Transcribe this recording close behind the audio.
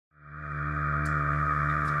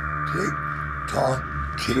Tick-tock.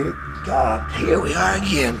 Here we are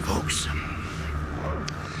again, folks.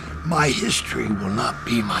 My history will not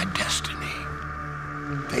be my destiny.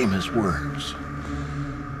 Famous words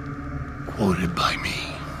quoted by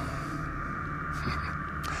me.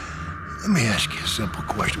 Let me ask you a simple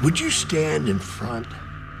question. Would you stand in front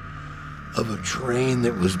of a train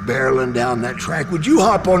that was barreling down that track? Would you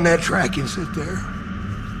hop on that track and sit there?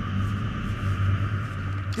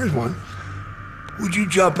 Here's one. Would you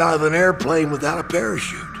jump out of an airplane without a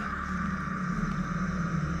parachute?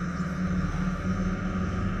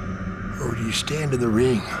 Or would you stand in the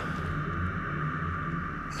ring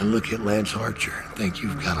and look at Lance Archer and think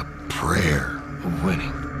you've got a prayer of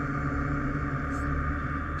winning?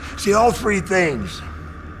 See, all three things,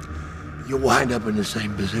 you'll wind up in the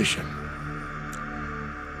same position.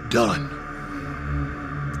 Done.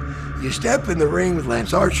 You step in the ring with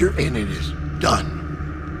Lance Archer and it is done.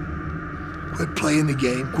 Quit playing the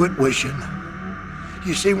game, quit wishing.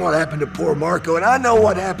 You see what happened to poor Marco, and I know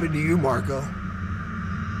what happened to you, Marco.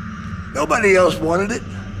 Nobody else wanted it.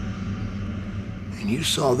 And you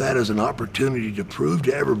saw that as an opportunity to prove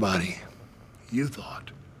to everybody you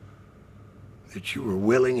thought that you were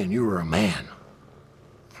willing and you were a man.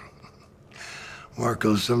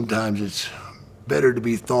 Marco, sometimes it's better to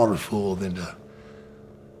be thought a fool than to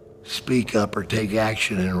speak up or take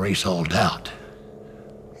action and erase all doubt.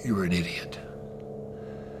 You were an idiot.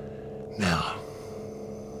 Now,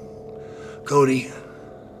 Cody,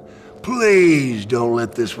 please don't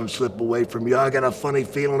let this one slip away from you. I got a funny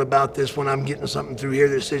feeling about this one. I'm getting something through here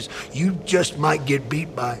that says you just might get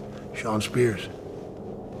beat by Sean Spears.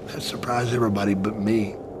 That surprised everybody but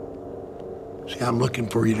me. See, I'm looking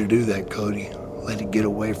for you to do that, Cody. Let it get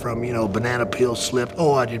away from you. You know, banana peel slipped.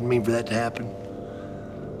 Oh, I didn't mean for that to happen.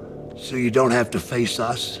 So you don't have to face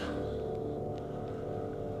us.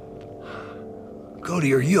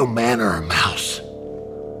 Cody, are you a man or a mouse?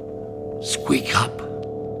 Squeak up.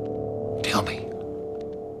 Tell me.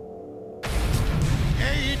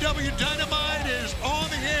 Aew Dynamite is on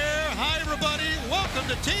the air. Hi, everybody. Welcome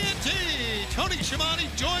to TNT. Tony Schiavone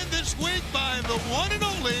joined this week by the one and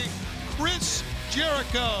only Chris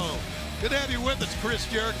Jericho. Good to have you with us, Chris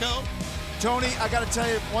Jericho. Tony, I got to tell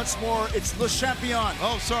you once more, it's Le Champion.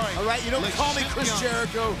 Oh, sorry. All right, you don't call me Champion. Chris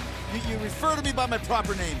Jericho. You refer to me by my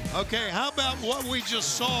proper name. Okay, how about what we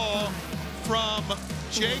just saw from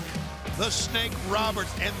Jake the Snake Roberts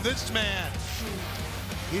and this man?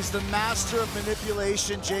 He's the master of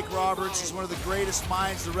manipulation, Jake Roberts. He's one of the greatest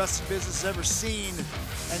minds the wrestling business has ever seen.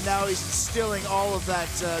 And now he's instilling all of that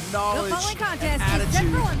knowledge The following contest and is set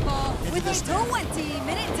attitude for one fall with a this man.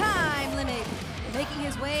 20-minute time limit. Making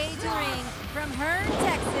his way to ring from Hearn,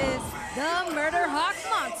 Texas, the Murder Hawk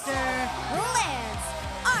Monster, Lance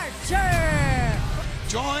Archer.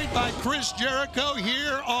 Joined by Chris Jericho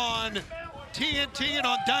here on TNT and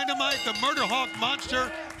on Dynamite. The Murder Hawk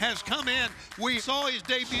Monster has come in. We saw his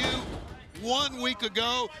debut 1 week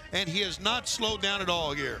ago, and he has not slowed down at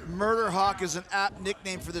all here. Murder Hawk is an apt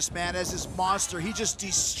nickname for this man as his monster. He just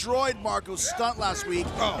destroyed Marco's stunt last week,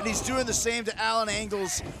 and he's doing the same to Alan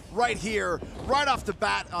Angles right here, right off the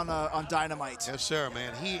bat on Dynamite. Yes, sir,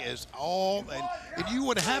 man. He is all, and you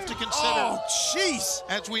would have to consider. Oh, jeez.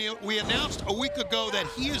 As we announced a week ago that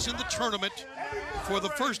he is in the tournament for the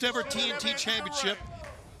first ever TNT Championship.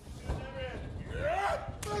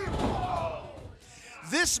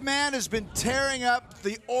 This man has been tearing up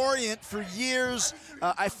the Orient for years.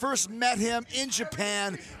 I first met him in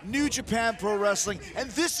Japan, New Japan Pro Wrestling, and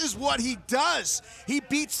this is what he does. He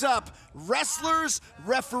beats up wrestlers,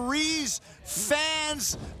 referees,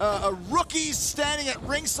 fans, rookies standing at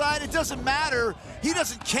ringside. It doesn't matter. He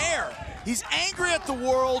doesn't care. He's angry at the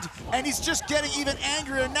world, and he's just getting even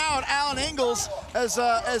angrier now at Alan Angles as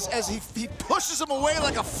he pushes him away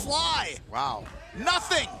like a fly. Wow.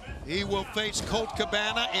 Nothing. He will face Colt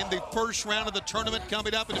Cabana in the first round of the tournament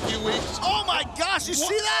coming up in a few weeks. Oh my gosh, you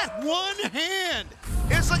see that? One hand.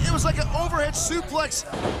 It was like an overhead suplex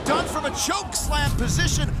done from a choke slam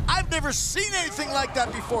position. I've never seen anything like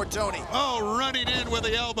that before, Tony. Oh, running in with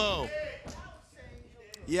the elbow.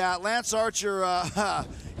 Yeah, Lance Archer,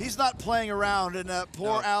 he's not playing around, and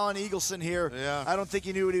poor Alan Eagleson here, I don't think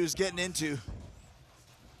he knew what he was getting into.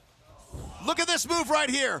 Look at this move right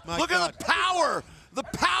here. Look at the power. The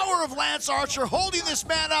power of Lance Archer holding this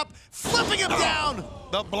man up, flipping him down.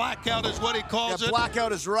 The blackout is what he calls it.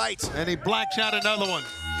 Blackout is right. And he blacks out another one.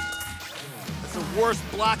 That's the worst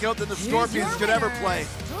blackout that the Scorpions could ever play.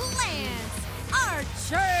 Lance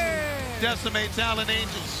Archer. Decimates Alan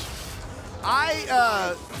Angels.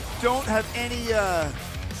 I don't have any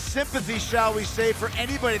sympathy, shall we say, for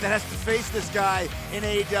anybody that has to face this guy in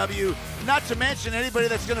AEW, not to mention anybody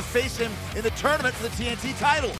that's going to face him in the tournament for the TNT title.